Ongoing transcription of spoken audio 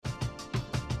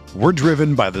We're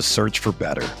driven by the search for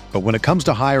better. But when it comes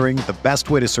to hiring, the best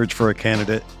way to search for a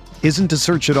candidate isn't to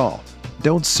search at all.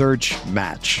 Don't search,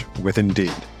 match with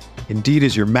Indeed. Indeed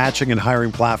is your matching and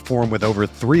hiring platform with over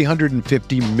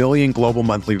 350 million global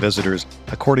monthly visitors,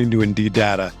 according to Indeed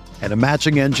data, and a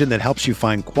matching engine that helps you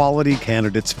find quality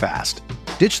candidates fast.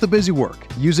 Ditch the busy work.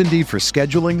 Use Indeed for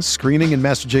scheduling, screening, and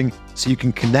messaging so you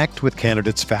can connect with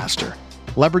candidates faster.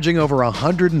 Leveraging over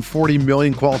 140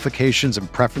 million qualifications and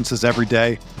preferences every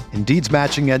day, Indeed's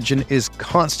matching engine is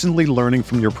constantly learning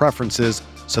from your preferences,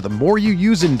 so the more you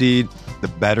use Indeed, the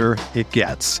better it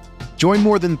gets. Join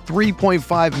more than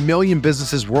 3.5 million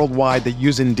businesses worldwide that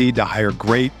use Indeed to hire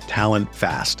great talent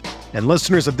fast. And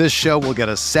listeners of this show will get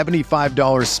a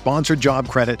 $75 sponsored job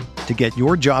credit to get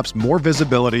your jobs more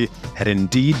visibility at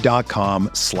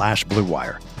Indeed.com/Blue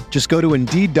Wire. Just go to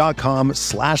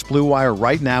Indeed.com/Blue Wire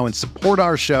right now and support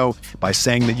our show by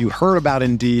saying that you heard about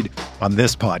Indeed on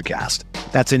this podcast.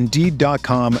 That's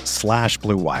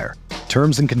Indeed.com/Blue Wire.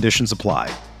 Terms and conditions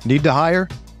apply. Need to hire?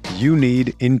 You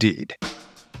need Indeed.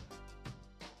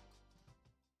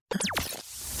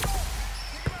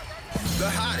 The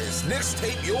hottest Knicks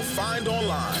tape you'll find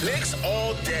online. Knicks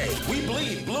all day. We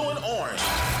bleed blue and orange.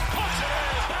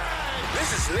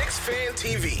 This is Knicks Fan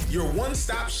TV, your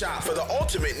one-stop shop for the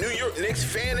ultimate New York Knicks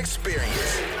fan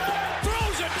experience.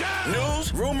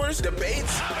 News, rumors,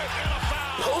 debates,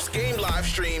 post-game live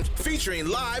streams featuring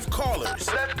live callers.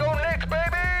 Let's go Knicks,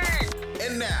 baby!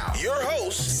 And now, your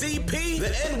host, CP, the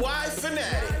NY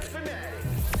Fanatic.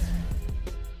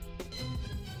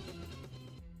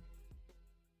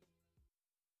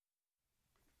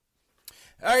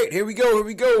 All right, here we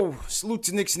go. Salute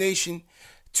to Knicks Nation.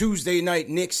 Tuesday night,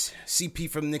 Knicks. CP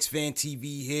from Knicks Fan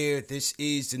TV here. This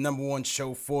is the number one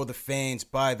show for the fans,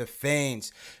 by the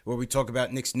fans, where we talk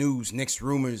about Knicks news, Knicks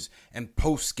rumors, and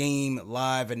post-game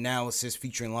live analysis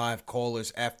featuring live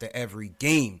callers after every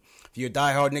game. If you're a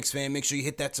diehard Knicks fan, make sure you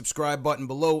hit that subscribe button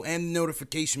below and the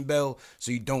notification bell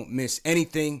so you don't miss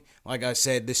anything. Like I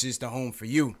said, this is the home for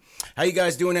you. How you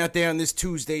guys doing out there on this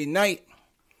Tuesday night?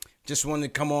 Just wanted to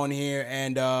come on here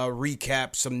and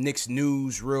recap some Knicks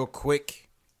news real quick.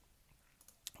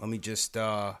 Let me just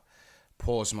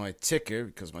pause my ticker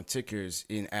because my ticker is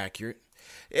inaccurate.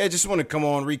 Yeah, just want to come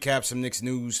on, recap some Knicks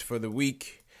news for the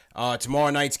week.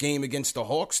 Tomorrow night's game against the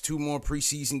Hawks. 2 more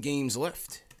preseason games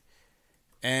left.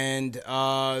 And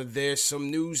there's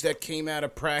some news that came out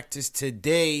of practice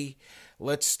today.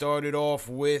 Let's start it off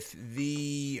with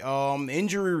the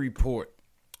injury report,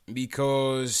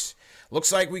 because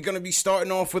looks like we're going to be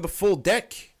starting off with a full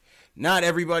deck. Not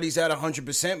everybody's at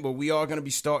 100%, but we are going to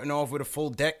be starting off with a full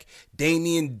deck.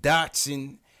 Damian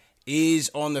Dotson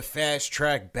is on the fast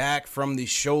track back from the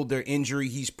shoulder injury.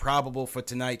 He's probable for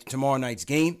tomorrow night's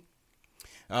game.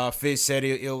 Fizz said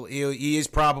he is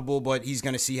probable, but he's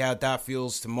going to see how Dot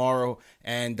feels tomorrow,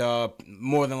 and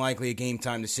more than likely a game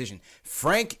time decision.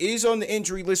 Frank is on the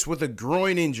injury list with a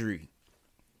groin injury.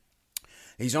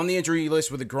 He's on the injury list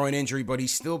with a groin injury, but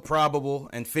he's still probable.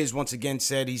 And Fizz once again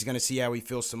said he's going to see how he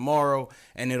feels tomorrow,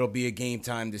 and it'll be a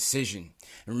game-time decision.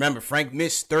 And remember, Frank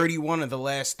missed 31 of the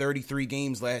last 33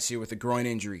 games last year with a groin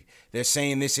injury. They're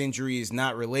saying this injury is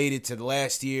not related to the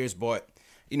last year's, but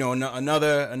you know,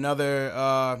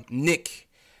 another nick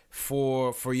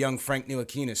for young Frank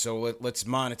Ntilikina. So let's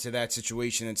monitor that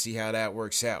situation and see how that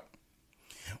works out.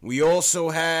 We also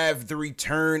have the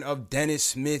return of Dennis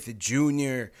Smith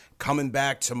Jr. coming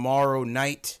back tomorrow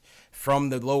night from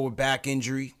the lower back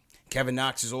injury. Kevin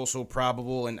Knox is also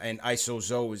probable, and Iso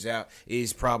Zoe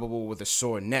is probable with a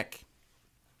sore neck.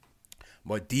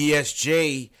 But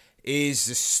DSJ is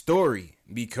the story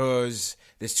because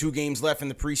there's 2 games left in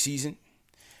the preseason.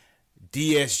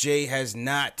 DSJ has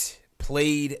not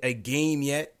played a game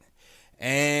yet.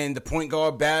 And the point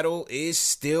guard battle is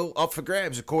still up for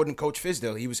grabs, according to Coach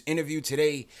Fizdale. He was interviewed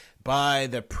today by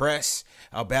the press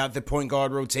about the point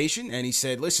guard rotation, and he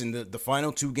said, listen, the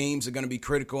final 2 games are going to be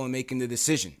critical in making the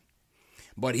decision.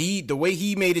 But the way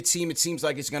he made it seems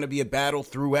like it's going to be a battle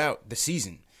throughout the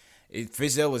season.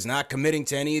 Fizdale is not committing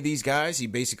to any of these guys. He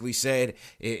basically said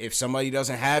if somebody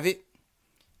doesn't have it,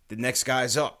 the next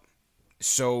guy's up.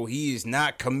 So he is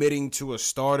not committing to a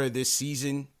starter this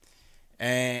season.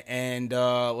 And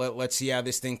let's see how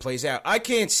this thing plays out. I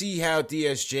can't see how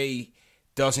DSJ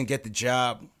doesn't get the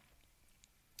job.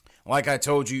 Like I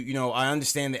told you, I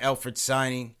understand the Elfrid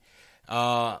signing.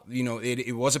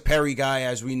 It was a Perry guy,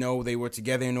 as we know. They were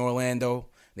together in Orlando.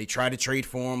 They tried to trade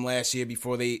for him last year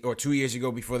 2 years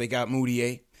ago before they got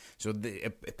Moutier. So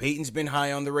Peyton's been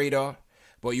high on the radar.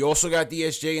 But you also got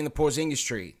DSJ in the Porzingis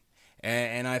trade.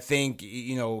 And I think,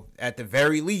 at the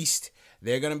very least,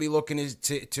 they're going to be looking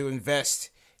to invest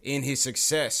in his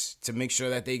success to make sure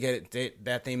that they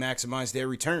maximize their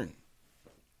return.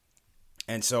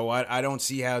 And so I don't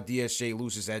see how DSJ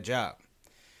loses that job.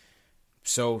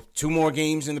 So 2 more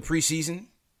games in the preseason.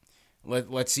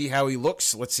 Let's see how he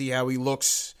looks. Let's see how he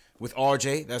looks with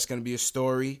RJ. That's going to be a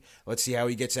story. Let's see how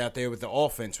he gets out there with the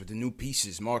offense, with the new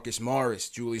pieces. Marcus Morris,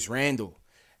 Julius Randle.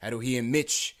 How do he and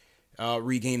Mitch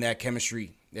regain that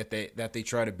chemistry that they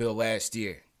tried to build last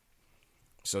year?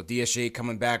 So DSJ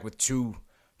coming back with two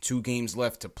games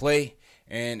left to play,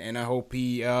 and I hope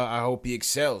he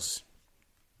excels.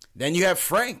 Then you have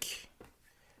Frank.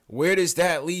 Where does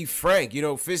that leave Frank?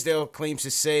 Fizdale claims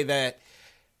to say that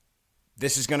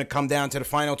this is going to come down to the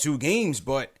final 2 games,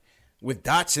 but with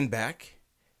Dotson back,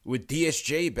 with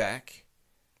DSJ back,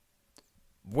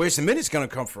 where's the minutes going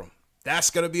to come from?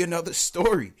 That's going to be another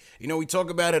story. We talk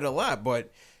about it a lot,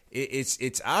 but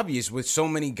it's obvious with so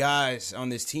many guys on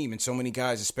this team and so many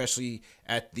guys, especially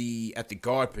at the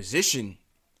guard position,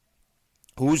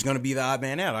 who's going to be the odd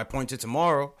man out. I pointed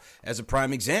tomorrow as a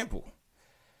prime example.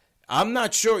 I'm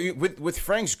not sure with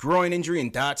Frank's groin injury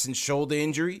and Dotson's shoulder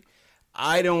injury.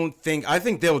 I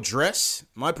think they'll dress.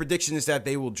 My prediction is that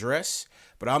they will dress,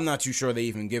 but I'm not too sure they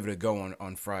even give it a go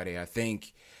on Friday. I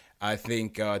think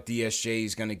DSJ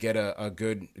is going to get a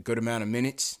good amount of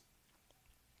minutes,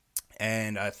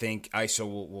 and I think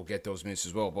ISO will get those minutes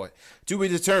as well. But to be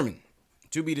determined.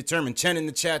 Chen in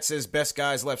the chat says best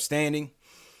guys left standing.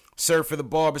 Sir for the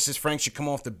Barber says Frank should come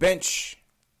off the bench.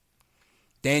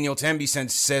 Daniel Temby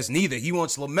says neither. He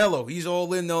wants LaMelo. He's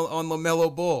all in on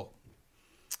LaMelo Ball.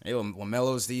 Hey,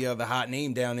 LaMelo's the hot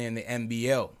name down there in the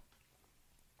NBL.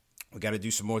 We got to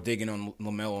do some more digging on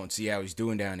LaMelo and see how he's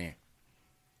doing down there.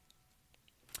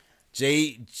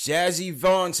 Jazzy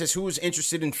Vaughn says, who is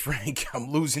interested in Frank?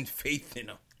 I'm losing faith in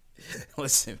him.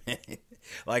 Listen, man.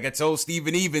 Like I told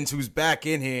Steven Evans, who's back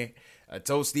in here,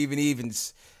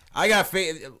 I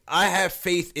have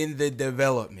faith in the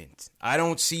development. I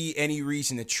don't see any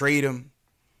reason to trade him.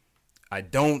 I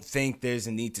don't think there's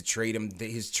a need to trade him.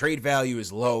 His trade value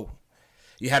is low.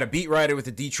 You had a beat writer with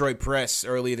the Detroit Press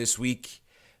earlier this week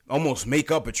almost make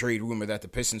up a trade rumor that the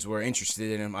Pistons were interested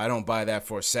in him. I don't buy that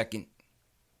for a second.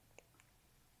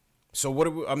 So what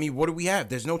do we have?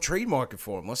 There's no trade market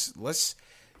for him. Let's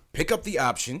pick up the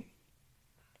option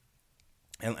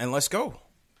and let's go.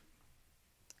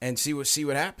 And see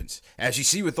what happens. As you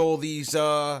see with all these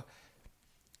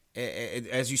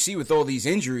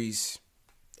injuries,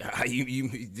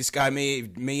 this guy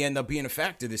may end up being a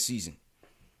factor this season.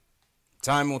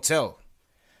 Time will tell.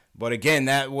 But again,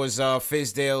 that was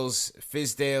Fizdale's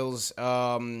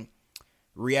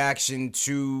reaction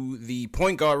to the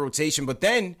point guard rotation. But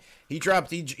then he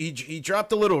dropped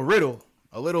a little riddle,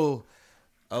 a little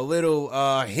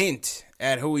hint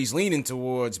at who he's leaning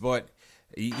towards. But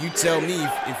you tell me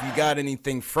if you got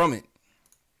anything from it.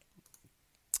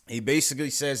 He basically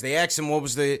says, they asked him what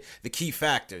was the key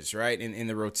factors, right, in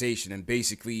the rotation. And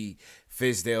basically,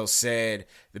 Fizdale said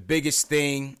the biggest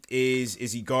thing is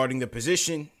he guarding the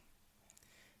position?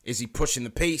 Is he pushing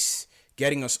the pace,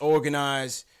 getting us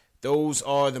organized? Those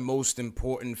are the most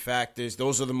important factors.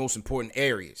 Those are the most important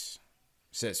areas,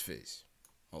 says Fizz.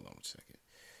 Hold on one second.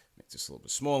 Make this a little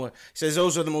bit smaller. He says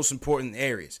those are the most important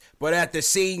areas. But at the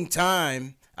same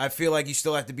time, I feel like you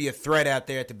still have to be a threat out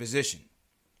there at the position.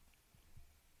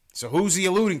 So who's he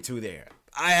alluding to there?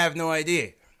 I have no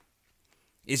idea.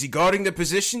 Is he guarding the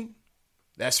position?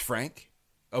 That's Frank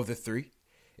of the 3.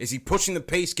 Is he pushing the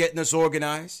pace, getting us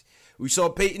organized? We saw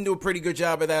Peyton do a pretty good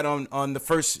job of that on the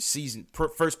first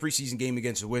preseason game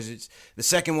against the Wizards. The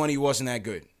second one, he wasn't that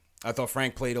good. I thought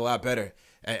Frank played a lot better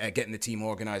at getting the team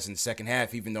organized in the second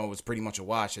half, even though it was pretty much a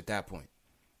wash at that point.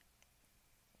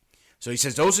 So he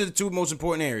says those are the 2 most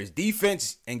important areas,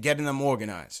 defense and getting them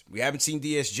organized. We haven't seen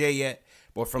DSJ yet,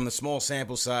 but from the small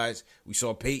sample size, we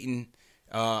saw Peyton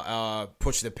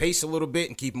push the pace a little bit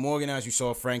and keep them organized. We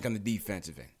saw Frank on the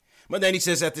defensive end. But then he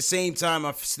says, at the same time,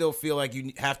 I still feel like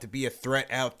you have to be a threat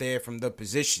out there from the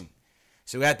position.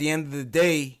 So at the end of the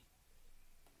day,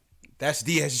 that's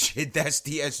DSJ. That's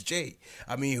DSJ.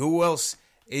 I mean, who else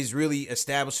is really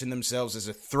establishing themselves as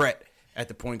a threat at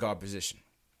the point guard position?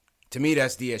 To me,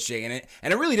 that's DSJ.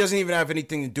 And it really doesn't even have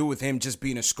anything to do with him just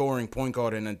being a scoring point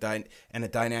guard and a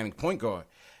dynamic point guard.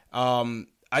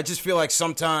 I just feel like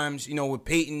sometimes, with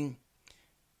Peyton,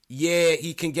 yeah,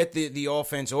 he can get the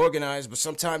offense organized, but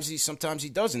sometimes he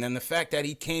doesn't. And the fact that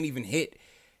he can't even hit,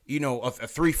 a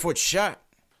 3-foot shot,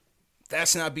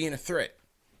 that's not being a threat.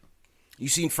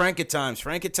 You've seen Frank at times.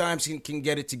 Frank at times can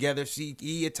get it together.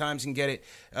 He at times can get it,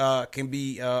 can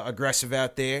be aggressive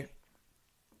out there.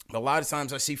 A lot of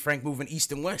times I see Frank moving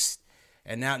east and west.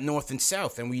 and not north and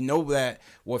south. And we know that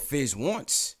what Fizz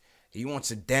wants. He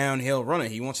wants a downhill runner.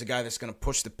 He wants a guy that's going to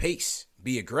push the pace,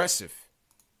 be aggressive.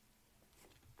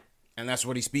 And that's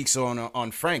what he speaks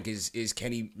on Frank is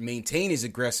can he maintain his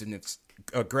aggressiveness?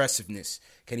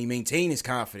 Can he maintain his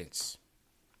confidence?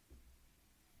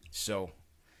 So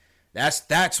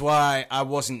that's why I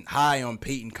wasn't high on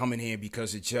Peyton coming here,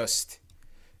 because it just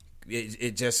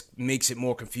makes it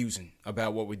more confusing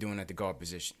about what we're doing at the guard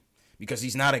position. Because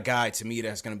he's not a guy, to me,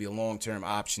 that's going to be a long-term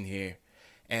option here.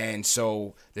 And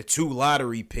so the 2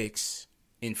 lottery picks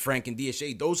in Frank and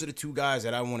DSA, those are the 2 guys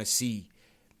that I want to see.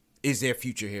 Is their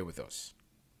future here with us?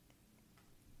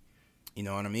 You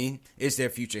know what I mean? Is their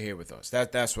future here with us?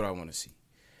 That's what I want to see.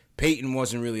 Peyton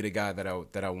wasn't really the guy that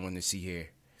I wanted to see here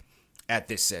at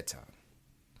this set time.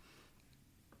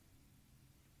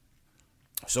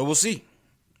 So we'll see.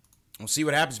 We'll see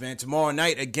what happens, man. Tomorrow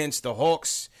night against the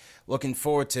Hawks. Looking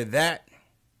forward to that.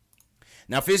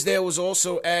 Now, Fizdale was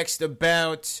also asked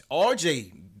about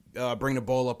RJ bringing the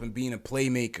ball up and being a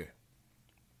playmaker.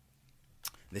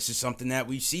 This is something that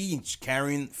we've seen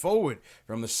carrying forward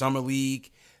from the Summer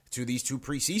League to these 2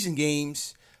 preseason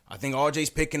games. I think RJ's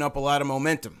picking up a lot of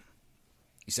momentum.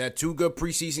 He's had 2 good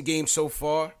preseason games so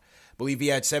far. I believe he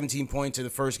had 17 points in the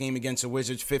first game against the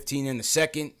Wizards, 15 in the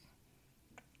second.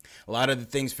 A lot of the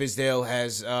things Fizdale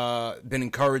has been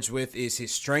encouraged with is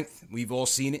his strength. We've all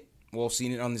seen it. We've all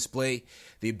seen it on display.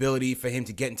 The ability for him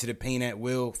to get into the paint at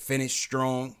will, finish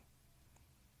strong.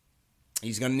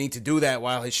 He's going to need to do that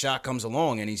while his shot comes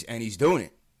along, and he's doing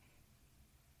it.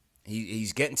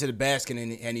 He's getting to the basket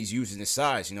and he's using his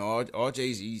size. You know,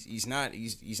 RJ's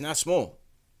he's not small.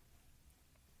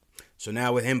 So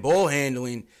now with him ball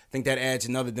handling, I think that adds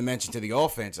another dimension to the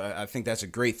offense. I think that's a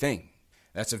great thing.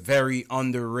 That's a very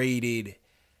underrated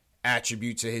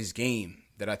attribute to his game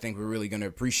that I think we're really going to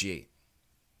appreciate.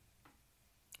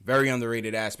 Very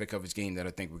underrated aspect of his game that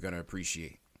I think we're going to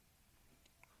appreciate.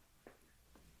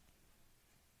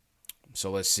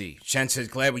 So let's see. Shen says,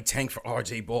 glad we tanked for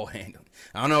RJ ball handling.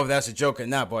 I don't know if that's a joke or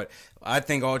not, but I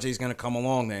think RJ's going to come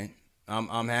along, man.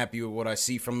 I'm happy with what I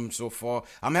see from him so far.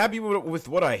 I'm happy with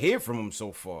what I hear from him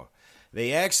so far.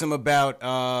 They asked him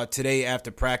about today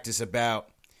after practice about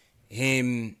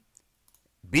him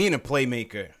being a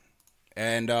playmaker.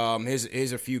 And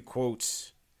here's a few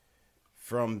quotes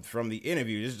from the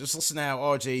interview. Just listen to how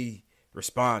RJ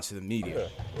responds to the media.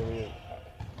 Yeah, I mean,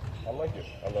 I like it.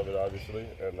 I love it, obviously,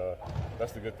 and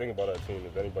that's the good thing about our team.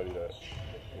 Is anybody that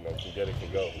can get it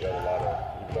can go. We have a lot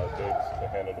of even our bigs to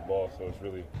handle the ball, so it's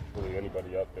really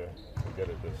anybody out there can get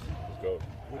it. Just go.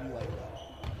 What do you like about it?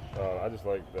 I just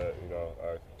like that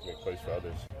I make plays for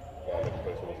others. I make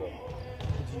plays for myself.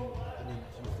 Do you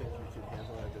think you could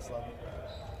handle it at this level?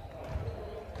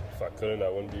 If I couldn't, I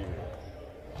wouldn't be here.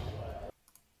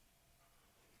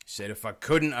 Said if I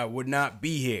couldn't, I would not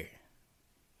be here.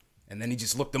 And then he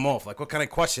just looked them off. Like, what kind of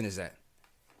question is that?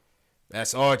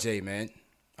 That's RJ, man.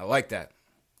 I like that.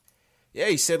 Yeah,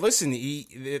 he said, listen,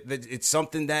 it's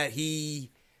something that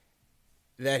he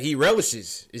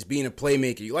relishes, is being a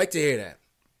playmaker. You like to hear that.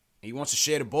 He wants to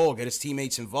share the ball, get his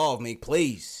teammates involved, make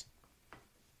plays.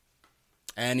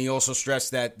 And he also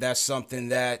stressed that that's something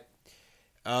that,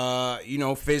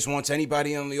 Fizz wants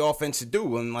anybody on the offense to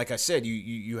do. And like I said,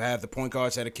 you have the point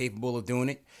guards that are capable of doing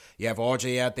it. You have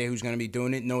RJ out there who's going to be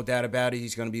doing it. No doubt about it.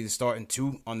 He's going to be the starting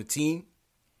 2 on the team.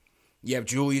 You have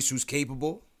Julius, who's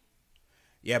capable.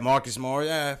 You have Marcus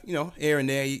Morris. Here and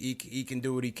there, he can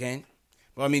do what he can.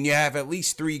 But, I mean, you have at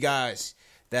least 3 guys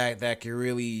that can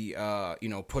really,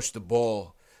 push the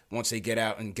ball once they get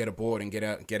out and get a board and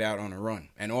get out on a run.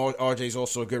 And RJ's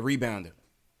also a good rebounder.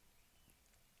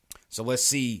 So let's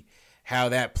see how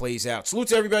that plays out. Salute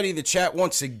to everybody in the chat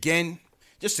once again.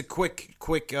 Just a quick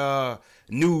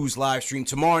news live stream.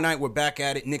 Tomorrow night, we're back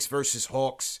at it. Knicks versus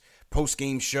Hawks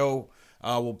post-game show.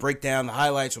 We'll break down the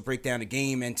highlights. We'll break down the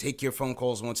game and take your phone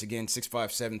calls once again,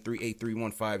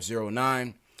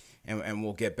 657-383-1509. And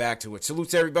we'll get back to it.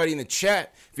 Salute to everybody in the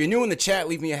chat. If you're new in the chat,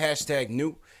 leave me a hashtag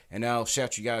new, and I'll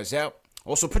shout you guys out.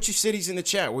 Also, put your cities in the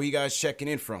chat. Where you guys checking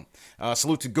in from?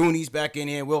 Salute to Goonies back in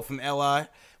here. Will from LI,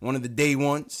 one of the day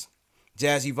ones.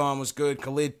 Jazzy Vaughn was good.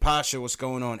 Khalid Pasha, what's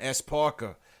going on? S.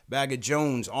 Parker, Bagger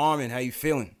Jones, Armin, how you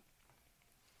feeling?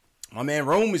 My man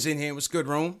Rome is in here. What's good,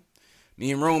 Rome?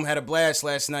 Me and Rome had a blast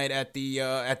last night at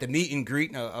the meet and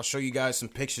greet. I'll show you guys some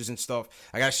pictures and stuff.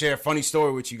 I got to share a funny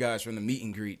story with you guys from the meet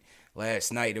and greet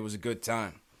last night. It was a good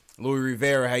time. Louis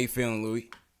Rivera, how you feeling,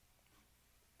 Louis?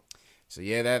 So,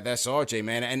 yeah, that's RJ,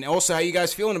 man. And also, how you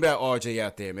guys feeling about RJ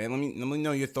out there, man? Let me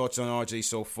know your thoughts on RJ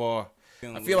so far.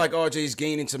 I feel like RJ's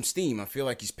gaining some steam. I feel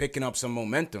like he's picking up some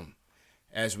momentum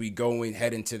as we go and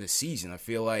head into the season. I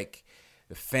feel like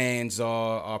the fans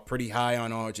are pretty high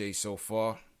on RJ so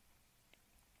far.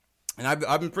 And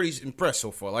I've been pretty impressed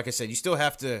so far. Like I said, you still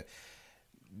have to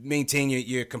maintain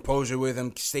your composure with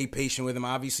him, stay patient with him.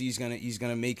 Obviously, he's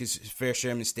gonna make his fair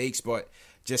share of mistakes, but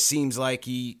just seems like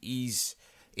he's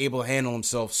able to handle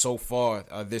himself so far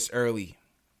this early.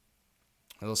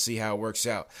 We'll see how it works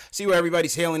out. See where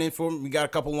everybody's hailing in from. We got a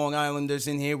couple Long Islanders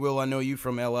in here. Will, I know you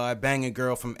from LI. Banging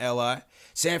Girl from LI.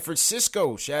 San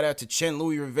Francisco. Shout out to Chen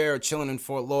Louis Rivera chilling in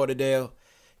Fort Lauderdale.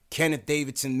 Kenneth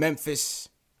Davidson, Memphis.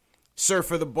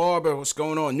 Surfer the Barber, what's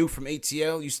going on? New from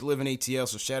ATL. Used to live in ATL,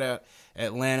 so shout out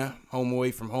Atlanta. Home away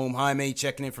from home. Jaime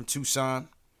checking in from Tucson.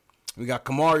 We got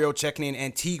Camario checking in.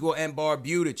 Antigua and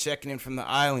Barbuda checking in from the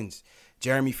islands.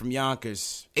 Jeremy from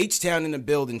Yonkers. H-Town in the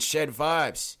building. Shed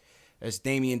Vibes. That's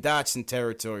Damian Dotson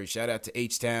territory. Shout out to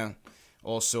H-Town.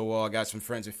 Also, I got some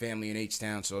friends and family in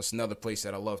H-Town, so it's another place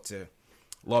that I love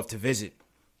to visit.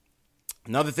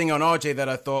 Another thing on RJ that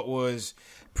I thought was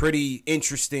pretty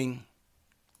interesting.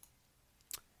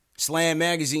 Slam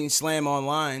Magazine, Slam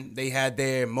Online, they had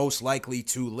their most likely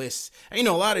to lists. And, you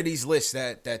know, a lot of these lists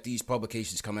that these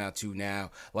publications come out to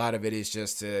now, a lot of it is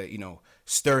just to, you know,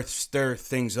 stir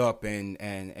things up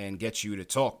and get you to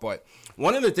talk. But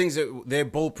one of the things that their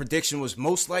bold prediction was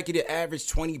most likely to average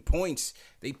 20 points,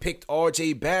 they picked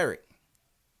R.J. Barrett.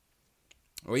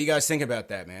 What do you guys think about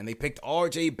that, man? They picked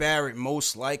R.J. Barrett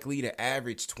most likely to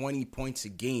average 20 points a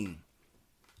game.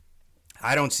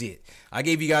 I don't see it. I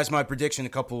gave you guys my prediction a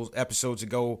couple episodes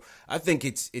ago. I think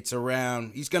it's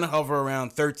around, he's going to hover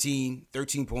around 13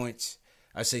 points.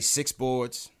 I say 6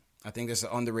 boards. I think that's an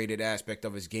underrated aspect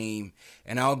of his game.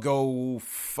 And I'll go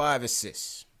 5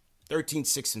 assists. 13,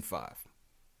 6, and 5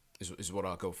 is what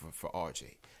I'll go for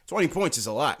RJ. 20 points is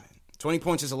a lot, man. 20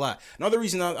 points is a lot. Another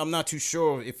reason I'm not too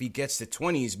sure if he gets to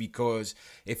 20 is because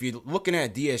if you're looking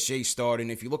at DSJ starting,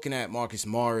 if you're looking at Marcus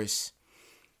Morris,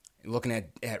 looking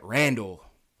at Randall,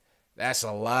 that's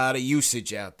a lot of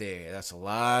usage out there. That's a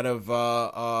lot of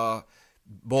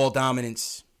ball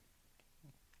dominance.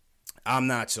 I'm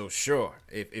not so sure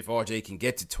if RJ can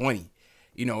get to 20.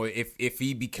 You know, if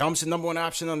he becomes the number one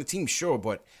option on the team, sure.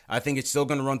 But I think it's still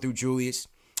going to run through Julius.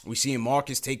 We see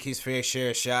Marcus take his fair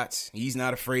share of shots. He's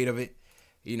not afraid of it.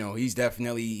 You know, he's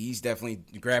definitely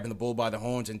grabbing the bull by the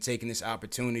horns and taking this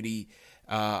opportunity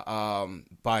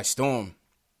by storm.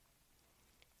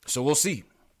 So we'll see.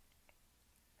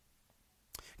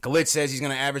 Khalid says he's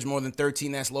going to average more than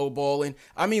 13. That's low balling.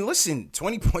 I mean, listen,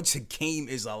 20 points a game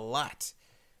is a lot.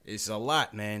 It's a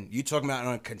lot, man. You're talking about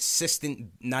on a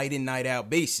consistent night in, night out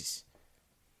basis.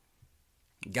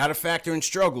 You got to factor in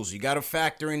struggles. You got to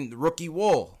factor in the rookie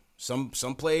wall. Some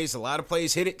players, a lot of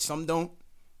players hit it. Some don't.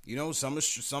 You know, some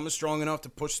are strong enough to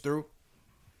push through.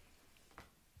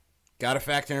 Got to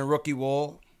factor in rookie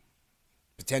wall.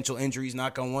 Potential injuries,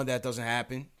 knock on wood, that doesn't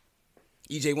happen.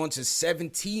 EJ1 says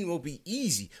 17 will be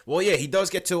easy. Well, yeah, he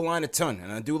does get to the line a ton,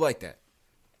 and I do like that.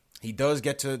 He does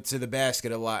get to the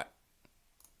basket a lot.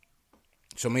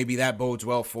 So maybe that bodes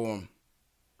well for him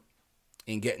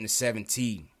in getting to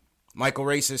 17. Michael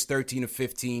Ray says 13 of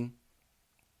 15.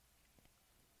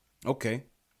 Okay.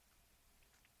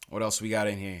 What else we got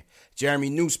in here? Jeremy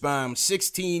Nussbaum,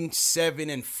 16, 7,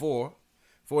 and 4.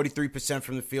 43%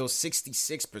 from the field,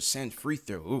 66% free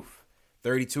throw. Oof.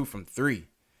 32 from 3.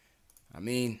 I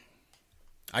mean,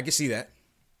 I can see that.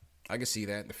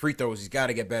 The free throws, he's got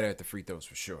to get better at the free throws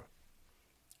for sure.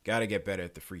 Got to get better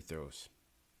at the free throws.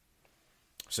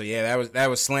 So, yeah, that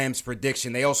was Slam's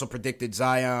prediction. They also predicted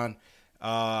Zion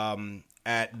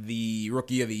at the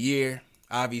Rookie of the Year.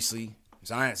 Obviously,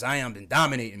 Zion been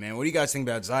dominating, man. What do you guys think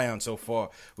about Zion so far?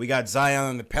 We got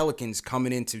Zion and the Pelicans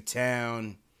coming into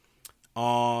town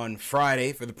on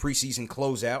Friday for the preseason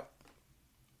closeout.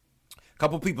 A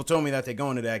couple people told me that they're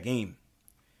going to that game.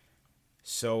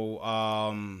 So,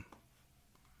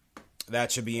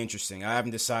 that should be interesting. I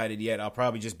haven't decided yet. I'll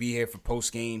probably just be here for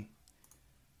post-game.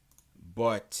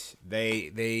 But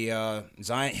Zion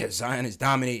is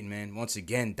dominating, man. Once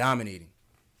again, dominating.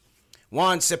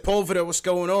 Juan Sepulveda, what's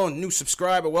going on? New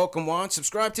subscriber. Welcome, Juan.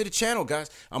 Subscribe to the channel, guys.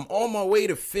 I'm on my way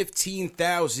to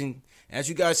 15,000. As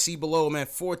you guys see below, I'm at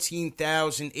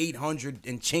 14,800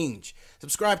 and change.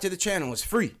 Subscribe to the channel. It's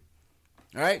free.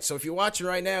 All right? So if you're watching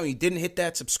right now and you didn't hit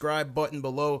that subscribe button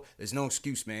below, there's no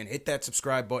excuse, man. Hit that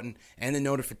subscribe button and the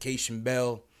notification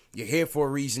bell. You're here for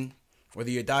a reason. Whether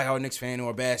you're a diehard Knicks fan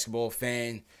or a basketball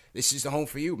fan, this is the home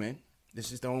for you, man.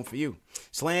 This is the home for you.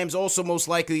 Slam's also most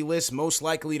likely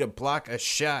to block a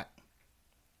shot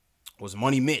was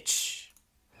Money Mitch.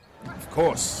 Of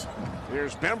course.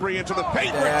 Here's Bembry into the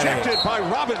paint, rejected by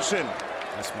Robinson.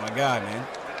 That's my guy, man.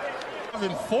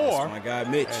 4. My guy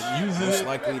Mitch, most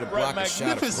likely to block a shot.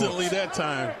 Magnificently that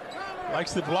time.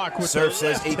 Likes to block with Surf the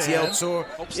says left ATL hand. tour.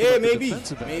 Yeah, maybe,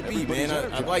 man.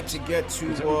 I'd like to get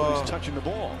to. Touching the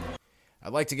ball.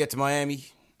 I'd like to get to Miami.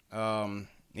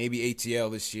 Maybe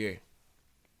ATL this year.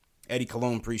 Eddie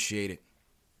Colon, appreciate it.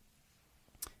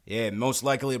 Yeah, most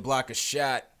likely to block a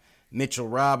shot. Mitchell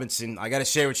Robinson. I got to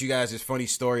share with you guys this funny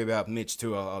story about Mitch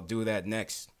too. I'll do that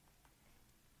next.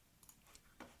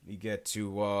 We get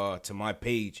to my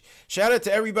page. Shout out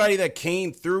to everybody that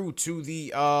came through to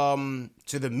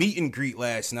the meet and greet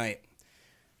last night.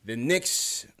 The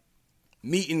Knicks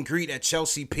meet and greet at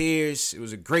Chelsea Piers. It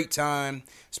was a great time.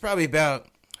 It's probably about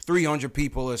 300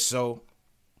 people or so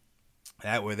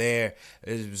that were there.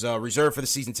 It was reserved for the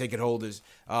season ticket holders.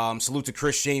 Salute to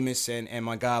Chris Sheamus and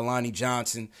my guy Lonnie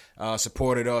Johnson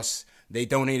supported us. They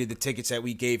donated the tickets that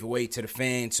we gave away to the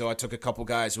fans, so I took a couple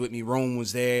guys with me. Rome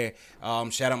was there.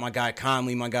 Shout out my guy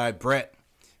Conley, my guy Brett.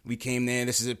 We came there.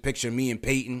 This is a picture of me and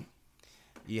Peyton.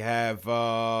 You have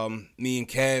me and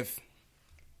Kev.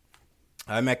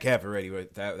 I met Kev already,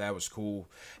 but that was cool.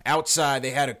 Outside,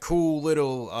 they had a cool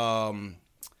little,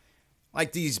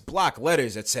 like these block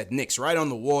letters that said Knicks right on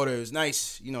the water. It was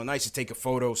nice, nice to take a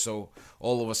photo, so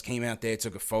all of us came out there,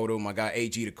 took a photo. My guy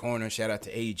AG the corner, shout out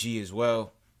to AG as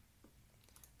well.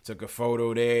 Took a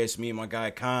photo there. It's me and my guy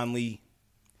Conley.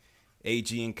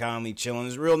 AG and Conley chilling.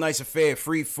 It's a real nice affair.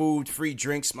 Free food, free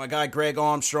drinks. My guy Greg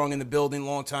Armstrong in the building.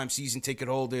 Longtime season ticket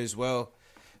holder as well.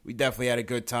 We definitely had a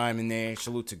good time in there.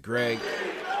 Salute to Greg.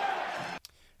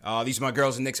 These are my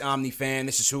girls and Knicks Omni fan.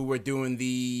 This is who we're doing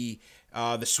the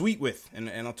suite with. And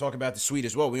I'll talk about the suite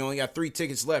as well. We only got 3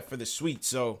 tickets left for the suite.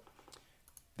 So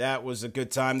that was a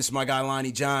good time. This is my guy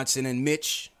Lonnie Johnson and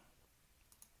Mitch.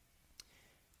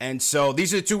 And so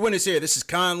these are the 2 winners here. This is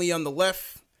Conley on the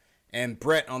left and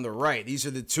Brett on the right. These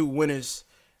are the 2 winners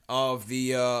of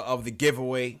the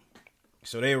giveaway.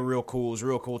 So they were real cool. It was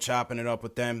real cool chopping it up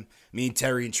with them. Me and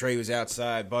Terry and Trey was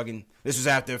outside bugging. This was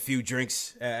after a few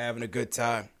drinks, having a good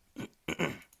time.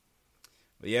 But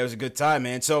yeah, it was a good time,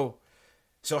 man. So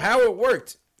how it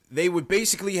worked, they would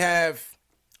basically have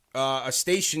a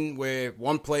station where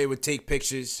one player would take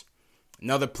pictures.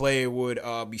 Another player would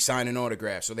be signing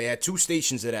autographs. So they had 2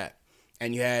 stations of that.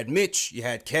 And you had Mitch, you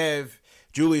had Kev,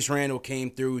 Julius Randle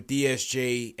came through,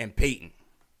 DSJ, and Peyton.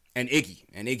 And Iggy.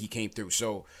 And Iggy came through.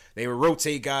 So they would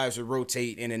rotate, guys would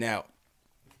rotate in and out.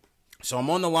 So I'm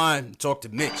on the line to talk to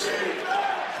Mitch.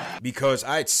 Because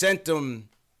I had sent them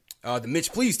the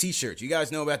Mitch Please t-shirts. You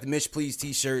guys know about the Mitch Please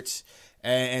t-shirts.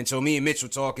 And so me and Mitch were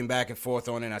talking back and forth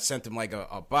on it. And I sent him like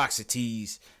a box of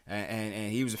tees.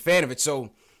 And he was a fan of it.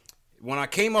 So when I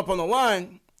came up on the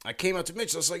line, I came up to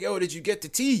Mitch. I was like, yo, did you get the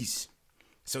tees?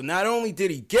 So not only did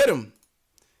he get them,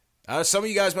 some of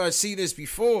you guys might see this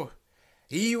before,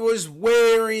 he was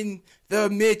wearing the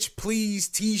Mitch Please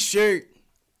t-shirt.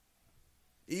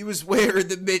 He was wearing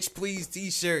the Mitch Please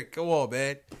t-shirt. Come on,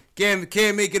 man.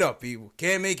 Can't make it up, people.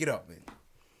 Can't make it up, man.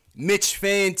 Mitch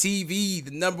Fan TV,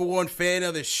 the #1 fan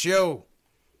of the show,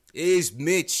 is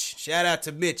Mitch. Shout out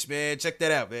to Mitch, man. Check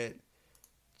that out, man.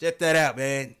 Check that out,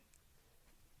 man.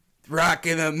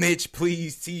 Rocking a Mitch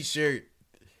Please t-shirt.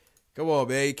 Come on,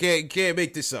 man. You can't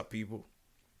make this up, people.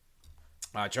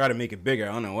 I tried to make it bigger.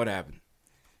 I don't know what happened.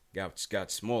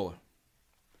 Got smaller.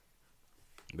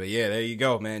 But yeah, there you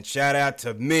go, man. Shout out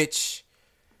to Mitch.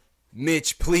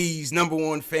 Mitch Please,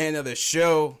 #1 fan of the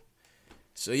show.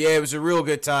 So yeah, it was a real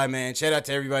good time, man. Shout out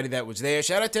to everybody that was there.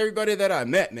 Shout out to everybody that I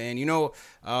met, man.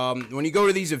 When you go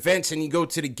to these events and you go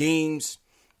to the games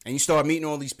and you start meeting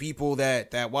all these people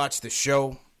that watch the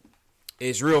show,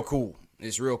 it's real cool.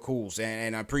 It's real cool,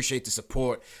 and I appreciate the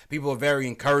support. People are very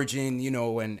encouraging,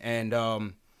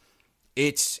 and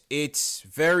it's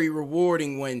very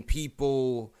rewarding when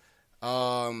people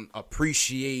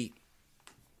appreciate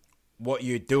what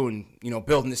you're doing,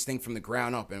 building this thing from the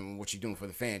ground up and what you're doing for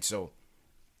the fans. So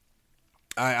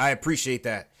I appreciate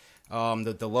that,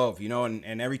 the love,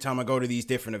 and every time I go to these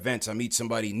different events, I meet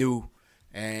somebody new,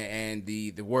 and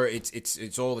the word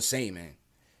it's all the same, man.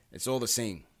 It's all the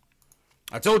same.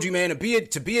 I told you, man, to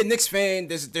be a Knicks fan,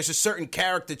 there's a certain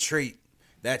character trait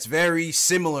that's very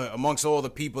similar amongst all the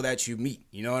people that you meet.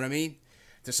 You know what I mean?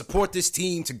 To support this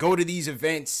team, to go to these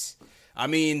events. I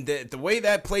mean, the way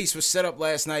that place was set up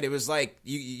last night, it was like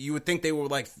you would think they were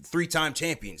like 3-time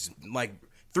champions, like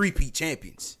 3-peat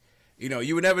champions.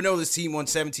 You would never know this team won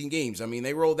 17 games. I mean,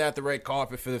 they rolled out the red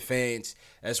carpet for the fans.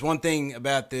 That's one thing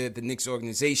about the Knicks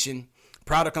organization.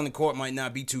 Product on the court might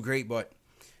not be too great, but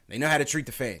they know how to treat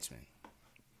the fans, man.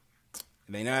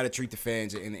 They know how to treat the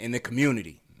fans in the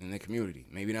community.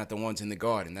 Maybe not the ones in the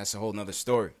garden. That's a whole nother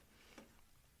story.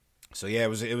 So, yeah, it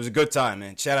was a good time,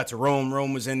 man. Shout out to Rome.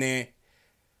 Rome was in there.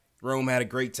 Rome had a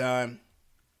great time.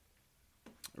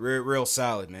 Real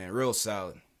solid, man. Real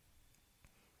solid.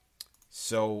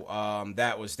 So,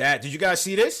 that was that. Did you guys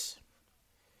see this?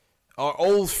 Our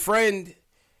old friend,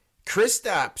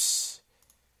 Kristaps,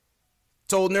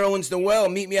 told Nerlens Noel,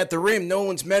 meet me at the rim. No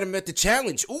one's met him at the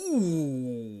challenge.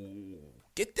 Ooh.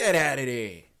 Get that out of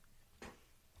there.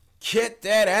 Get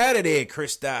that out of there,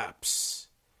 Kristaps.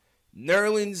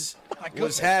 Nerlens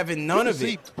was having none of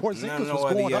it. Porzingis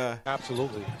was going up.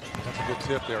 Absolutely. That's a good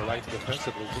tip there, right?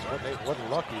 Defensively, just wasn't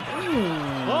lucky.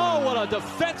 Oh, what a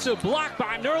defensive block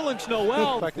by Nerlens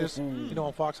Noel. Like this,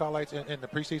 on Fox highlights in the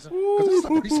preseason. Because this is a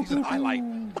preseason highlight.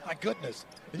 My goodness.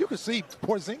 And you can see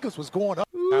Porzingis was going up.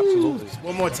 Absolutely.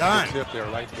 One more time. Good tip there,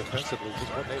 right? Defensively,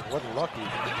 just wasn't lucky.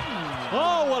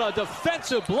 Oh, what a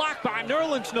defensive block by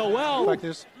Nerlens Noel. Like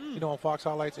this, on Fox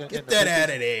highlights in Get the that preseason. out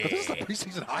of there. Because this is a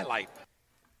preseason highlight.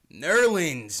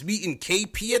 Nerlens meeting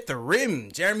KP at the rim.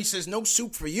 Jeremy says no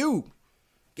soup for you.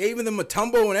 Gave him the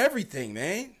Matumbo and everything,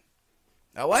 man.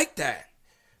 I like that.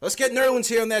 Let's get Nerlens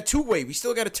here on that two-way. We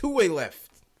still got a two-way left.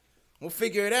 We'll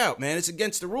figure it out, man. It's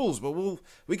against the rules, but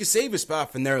we can save a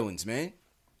spot for Nerlens, man.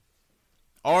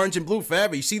 Orange and blue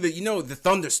forever. You see that, the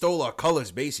Thunder stole our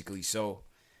colors, basically, so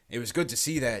it was good to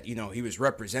see that, he was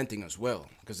representing us well,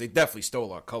 because they definitely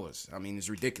stole our colors. I mean, it's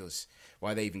ridiculous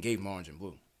why they even gave him orange and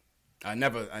blue. I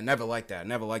never liked that. I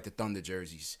never liked the Thunder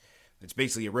jerseys. It's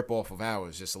basically a rip-off of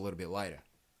ours, just a little bit lighter.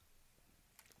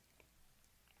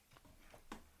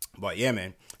 But, yeah,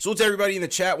 man. Salute to everybody in the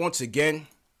chat once again.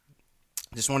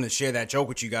 Just wanted to share that joke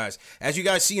with you guys. As you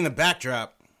guys see in the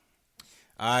backdrop,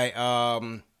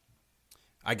 I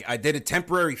did a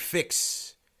temporary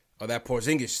fix of that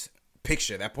Porzingis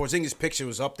picture. That Porzingis picture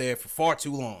was up there for far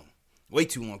too long. Way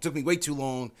too long. It took me way too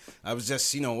long. I was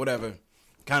just, whatever,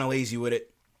 kind of lazy with it.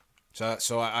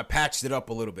 So I patched it up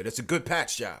a little bit. It's a good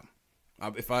patch job,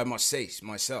 if I must say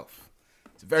myself.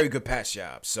 It's a very good patch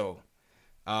job. So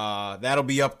that'll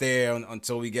be up there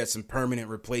until we get some permanent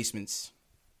replacements.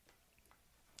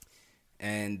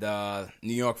 And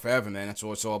New York forever, man. That's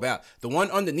what it's all about. The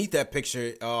one underneath that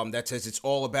picture that says it's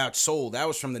all about soul, that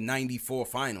was from the 94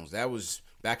 finals. That was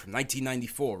back from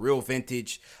 1994. Real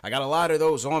vintage. I got a lot of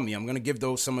those on me. I'm going to give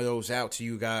some of those out to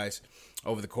you guys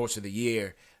over the course of the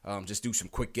year. Just do some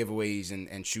quick giveaways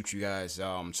and shoot you guys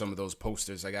some of those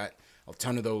posters. I got a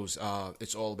ton of those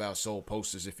It's All About Soul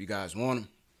posters if you guys want them.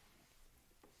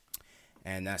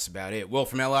 And that's about it. Will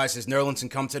from LI says Nerlens can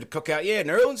come to the cookout. Yeah,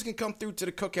 Nerlens can come through to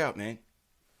the cookout, man.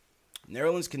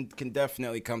 Nerlens can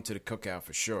definitely come to the cookout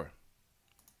for sure.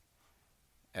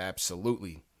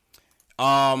 Absolutely.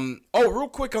 Real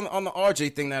quick on the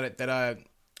RJ thing that I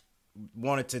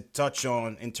wanted to touch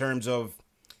on in terms of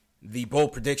the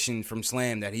bold prediction from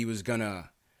Slam that he was gonna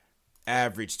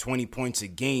average 20 points a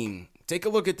game. Take a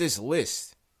look at this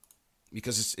list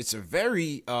because it's a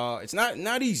very it's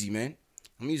not easy, man.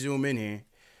 Let me zoom in here.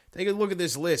 Take a look at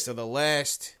this list of the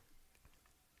last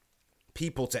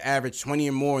people to average 20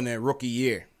 or more in their rookie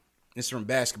year. This is from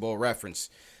Basketball Reference.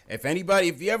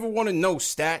 If you ever want to know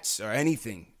stats or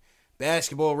anything,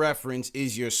 Basketball Reference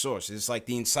is your source. It's like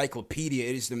the encyclopedia.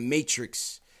 It is the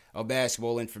matrix of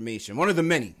basketball information. One of the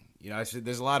many.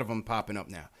 There's a lot of them popping up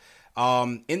now.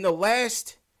 In the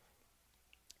last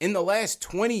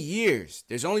 20 years,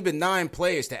 there's only been 9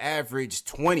 players to average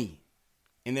 20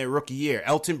 in their rookie year.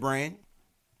 Elton Brand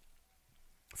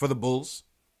for the Bulls.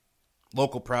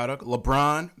 Local product.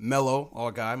 LeBron, Melo,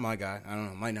 our guy, my guy. I don't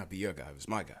know, might not be your guy. It was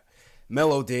my guy.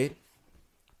 Melo did.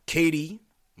 KD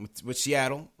with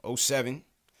Seattle, 07.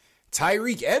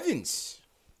 Tyreek Evans,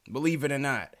 believe it or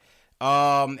not.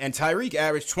 And Tyreek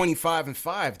averaged 25 and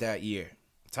 5 that year.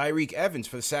 Tyreek Evans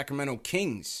for the Sacramento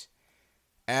Kings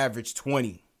averaged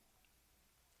 20.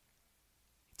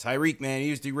 Tyreek, man, he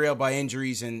was derailed by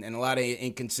injuries and a lot of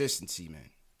inconsistency,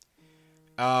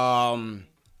 man.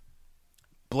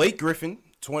 Blake Griffin,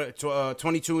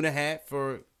 22 and a half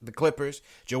for the Clippers.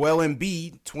 Joel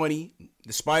Embiid, 20.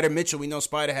 The Spider Mitchell, we know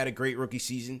Spider had a great rookie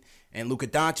season. And Luka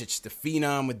Doncic, the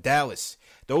phenom with Dallas.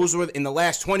 Those were in the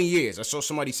last 20 years. I saw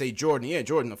somebody say Jordan. Yeah,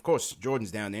 Jordan, of course.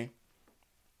 Jordan's down there.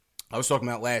 I was talking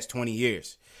about last 20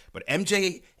 years. But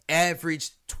MJ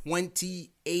averaged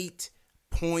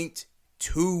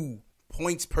 28.2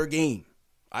 points per game.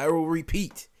 I will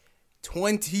repeat.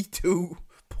 28.2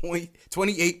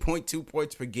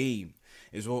 points per game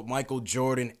is what Michael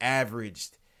Jordan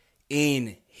averaged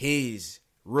in his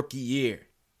rookie year.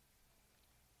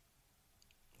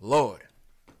 Lord.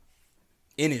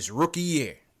 In his rookie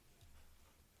year.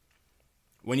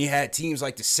 When you had teams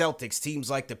like the Celtics,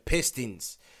 teams like the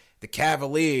Pistons, the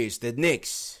Cavaliers, the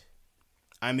Knicks.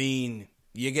 I mean,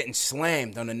 you're getting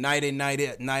slammed on a night in,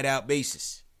 night out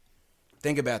basis.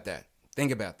 Think about that.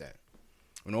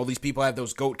 When all these people have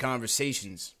those GOAT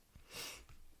conversations,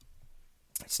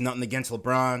 it's nothing against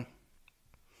LeBron.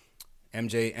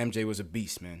 MJ was a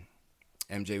beast, man.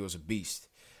 MJ was a beast.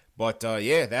 But,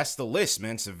 yeah, that's the list,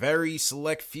 man. It's a very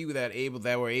select few that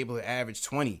were able to average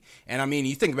 20. And, I mean,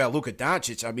 you think about Luka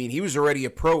Doncic. I mean, he was already a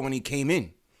pro when he came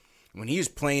in. When he was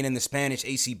playing in the Spanish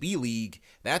ACB league,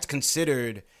 that's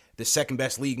considered the second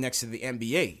best league next to the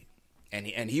NBA.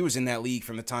 And he was in that league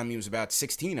from the time he was about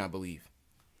 16, I believe.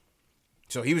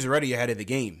 So he was already ahead of the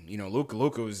game. You know, Luka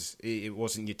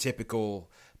wasn't your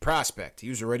typical prospect. He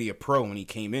was already a pro when he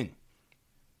came in.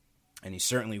 And he's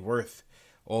certainly worth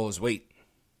all his weight.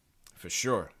 For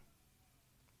sure.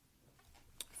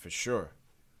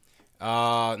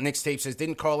 Nick's tape says,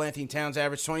 didn't Karl Anthony Towns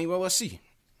average 20? Well, let's see.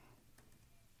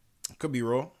 Could be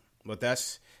wrong, but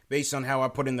that's based on how I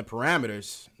put in the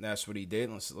parameters. That's what he did.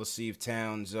 Let's see if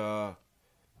Towns,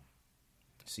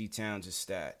 see Towns'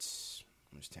 stats.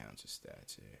 Where's Towns'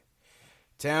 stats here?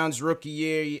 Towns rookie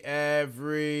year, he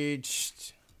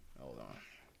averaged, hold on,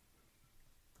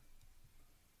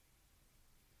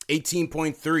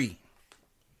 18.3.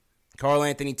 Karl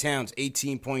Anthony Towns,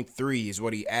 18.3 is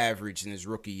what he averaged in his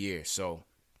rookie year. So,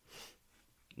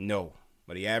 no.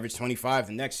 But he averaged 25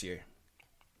 the next year.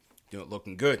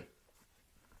 Looking good.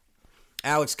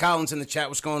 Alex Collins in the chat.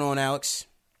 What's going on, Alex?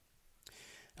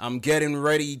 I'm getting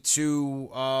ready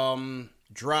to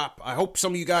drop. I hope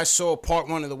some of you guys saw part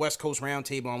 1 of the West Coast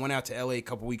Roundtable. I went out to LA a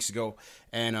couple weeks ago,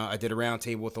 and I did a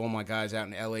roundtable with all my guys out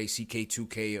in LA,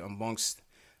 CK2K amongst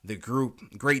the group.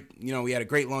 Great, we had a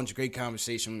great lunch, a great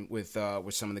conversation with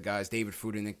some of the guys. David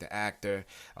Fudenick, the actor,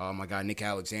 my guy Nick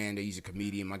Alexander, he's a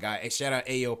comedian. My guy, shout out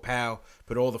Ayo Pal,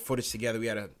 put all the footage together. We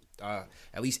had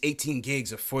at least 18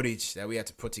 gigs of footage that we had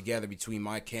to put together between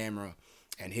my camera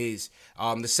and his.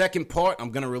 The second part, I'm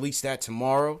going to release that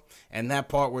tomorrow. And that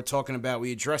part we're talking about,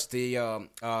 we addressed a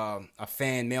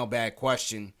fan mailbag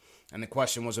question. And the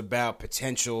question was about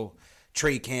potential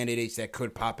trade candidates that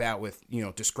could pop out with,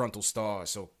 disgruntled stars.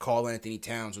 So Karl Anthony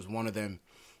Towns was one of them.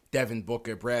 Devin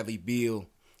Booker, Bradley Beal.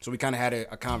 So we kind of had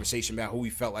a conversation about who we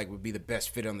felt like would be the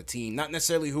best fit on the team. Not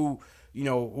necessarily who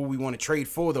we want to trade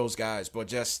for those guys, but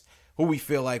just who we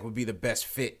feel like would be the best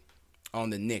fit on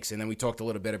the Knicks. And then we talked a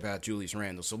little bit about Julius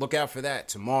Randle. So look out for that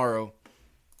tomorrow,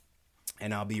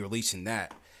 and I'll be releasing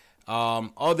that.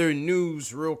 Other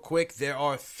news real quick. There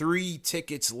are 3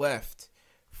 tickets left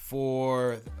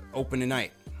for opening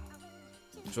night.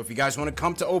 So if you guys want to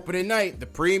come to opening night, the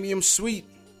premium suite,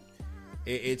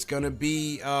 it's going to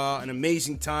be an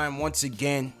amazing time once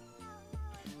again.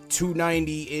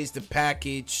 $290 is the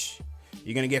package.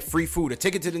 You're going to get free food, a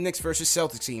ticket to the Knicks versus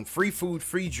Celtics team, free food,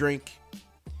 free drink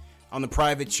on the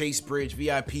private Chase Bridge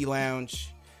VIP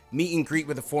lounge, meet and greet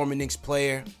with a former Knicks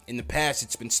player. In the past,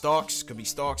 it's been Starks. Could be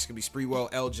Starks, could be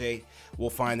Sprewell, LJ. We'll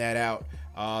find that out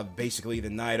basically the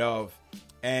night of.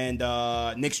 And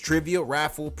Knicks trivia,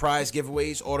 raffle, prize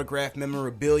giveaways, autograph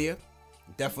memorabilia.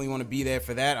 Definitely want to be there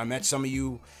for that. I met some of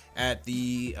you at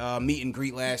the meet and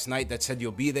greet last night that said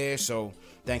you'll be there. So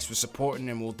thanks for supporting,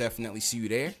 and we'll definitely see you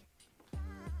there.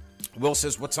 Will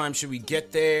says, what time should we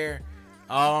get there?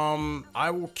 I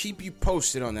will keep you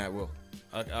posted on that, Will.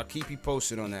 I'll keep you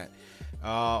posted on that.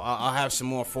 I'll have some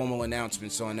more formal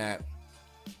announcements on that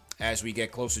as we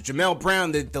get closer. Jamel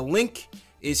Brown, the link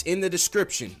is in the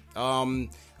description.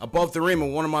 Above the rim of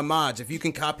one of my mods. If you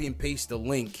can copy and paste the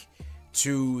link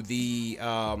to the...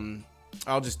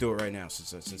 I'll just do it right now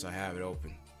since I have it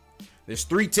open. There's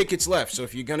 3 tickets left, so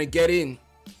if you're going to get in,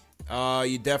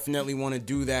 you definitely want to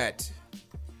do that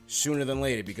sooner than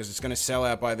later because it's going to sell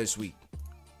out by this week.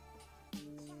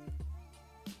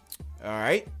 All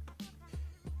right.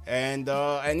 And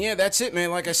yeah, that's it,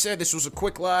 man. Like I said, this was a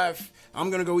quick live. I'm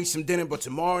going to go eat some dinner, but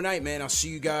tomorrow night, man, I'll see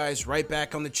you guys right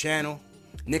back on the channel.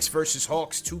 Knicks versus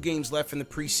Hawks, 2 games left in the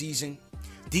preseason.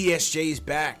 DSJ is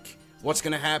back. What's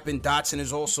going to happen? Dotson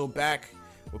is also back.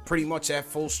 We're pretty much at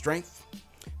full strength.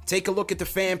 Take a look at the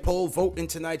fan poll. Vote in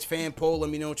tonight's fan poll. Let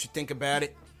me know what you think about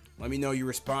it. Let me know your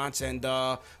response. And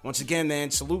once again, man,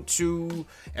 salute to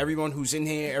everyone who's in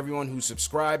here, everyone who's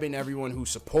subscribing, everyone who's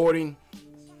supporting.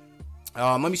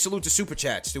 Let me salute the Super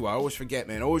Chats, too. I always forget,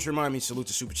 man. Always remind me to salute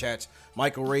the Super Chats.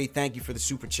 Michael Ray, thank you for the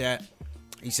Super Chat.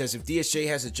 He says, if DSJ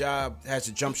has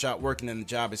a jump shot working, then the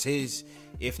job is his.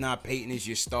 If not, Peyton is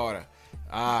your starter.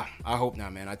 I hope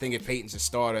not, man. I think if Peyton's a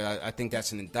starter, I think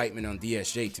that's an indictment on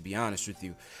DSJ, to be honest with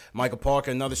you. Michael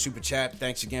Parker, another Super Chat.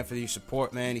 Thanks again for your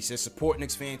support, man. He says, support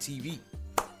Knicks Fan TV.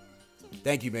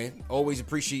 Thank you, man. Always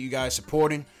appreciate you guys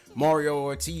supporting. Mario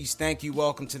Ortiz, thank you.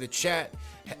 Welcome to the chat.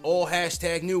 All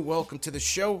hashtag new, welcome to the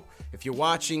show. If you're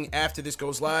watching after this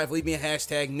goes live, leave me a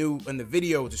hashtag new in the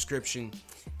video description,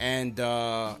 and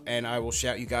I will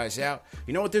shout you guys out.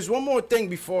 You know what? There's one more thing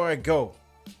before I go.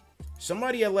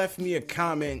 Somebody had left me a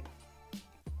comment.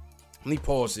 Let me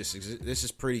pause this. This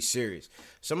is pretty serious.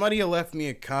 Somebody had left me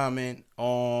a comment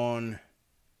on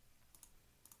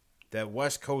that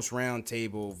West Coast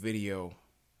Roundtable video,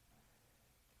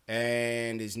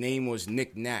 and his name was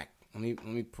Nick Knack. Let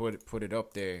me put it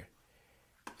up there.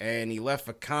 And he left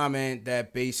a comment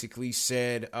that basically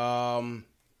said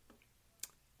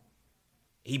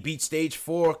he beat stage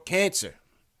 4 cancer.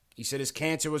 He said his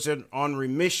cancer was on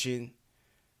remission,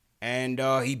 and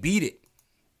he beat it.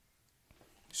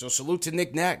 So salute to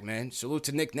Nick Knack, man. Salute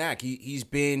to Nick Knack. He's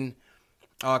been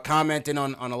commenting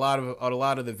on a lot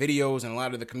of the videos and a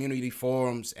lot of the community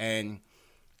forums, and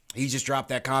he just dropped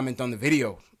that comment on the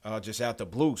video just out the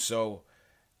blue. So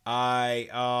I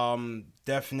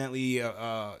definitely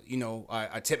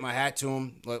I tip my hat to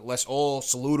him. Let's all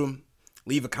salute him.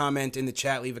 Leave a comment in the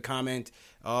chat. Leave a comment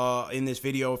in this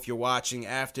video if you're watching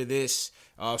after this.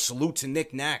 Salute to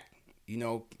Nick Knack. You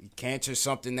know, cancer is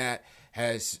something that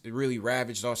has really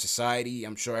ravaged our society.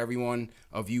 I'm sure every one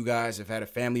of you guys have had a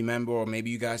family member, or maybe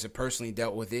you guys have personally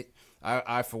dealt with it.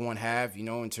 I for one have,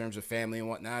 in terms of family and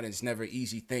whatnot. And it's never an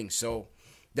easy thing. So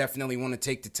definitely want to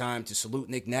take the time to salute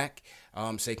Nick Knack.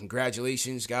 Say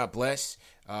congratulations, God bless.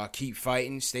 Keep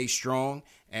fighting, stay strong,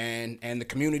 and the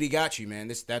community got you, man.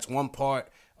 That's one part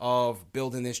of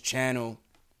building this channel.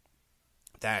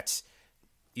 That's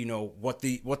what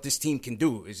this team can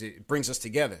do is it brings us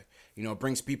together. It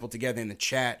brings people together in the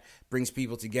chat, brings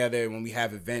people together when we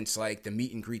have events like the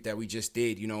meet and greet that we just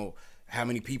did. How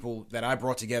many people that I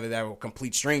brought together that were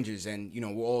complete strangers, and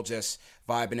we're all just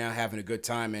vibing out, having a good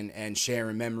time, and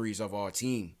sharing memories of our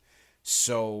team.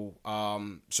 So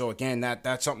again,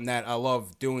 that's something that I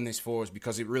love doing this for, is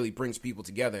because it really brings people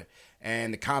together.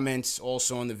 And the comments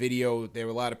also on the video, there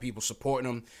were a lot of people supporting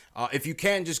them. If you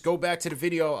can, just go back to the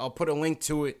video. I'll put a link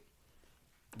to it.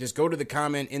 Just go to the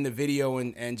comment in the video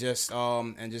and just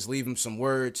leave them some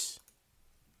words,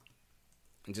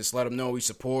 and just let them know we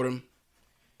support them.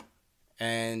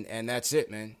 And that's it,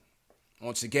 man.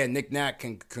 Once again, Nick Knack,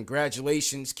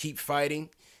 congratulations. Keep fighting.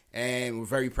 And we're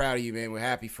very proud of you, man. We're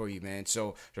happy for you, man.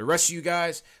 So the rest of you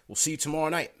guys, we'll see you tomorrow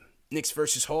night. Knicks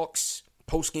versus Hawks,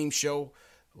 post-game show,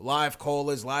 live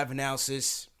callers, live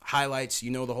analysis, highlights.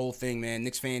 The whole thing, man.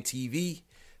 Knicks Fan TV.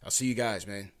 I'll see you guys,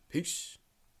 man. Peace.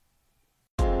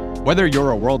 Whether you're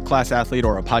a world-class athlete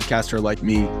or a podcaster like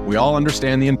me, we all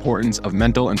understand the importance of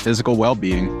mental and physical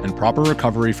well-being and proper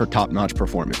recovery for top-notch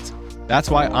performance. That's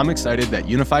why I'm excited that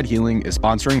Unified Healing is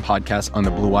sponsoring podcasts on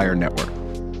the Blue Wire Network.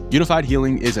 Unified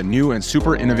Healing is a new and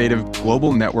super innovative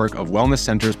global network of wellness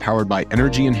centers powered by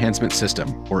Energy Enhancement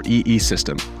System, or EE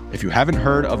System. If you haven't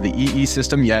heard of the EE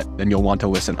System yet, then you'll want to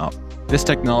listen up. This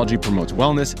technology promotes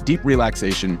wellness, deep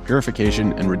relaxation,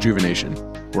 purification, and rejuvenation.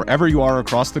 Wherever you are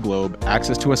across the globe,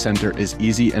 access to a center is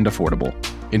easy and affordable.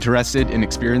 Interested in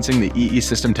experiencing the EE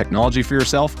System technology for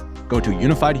yourself? Go to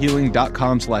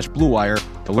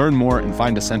unifiedhealing.com/bluewire to learn more and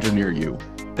find a center near you.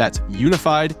 That's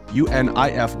unified,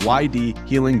 UNIFYD,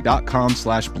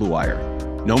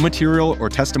 healing.com/bluewire. No material or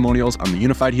testimonials on the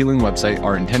Unified Healing website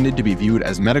are intended to be viewed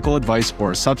as medical advice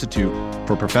or a substitute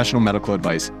for professional medical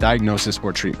advice, diagnosis,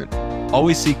 or treatment.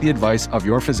 Always seek the advice of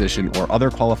your physician or other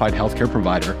qualified healthcare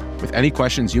provider with any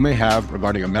questions you may have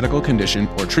regarding a medical condition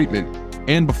or treatment,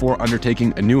 and before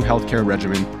undertaking a new healthcare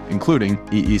regimen, including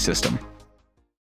EE System.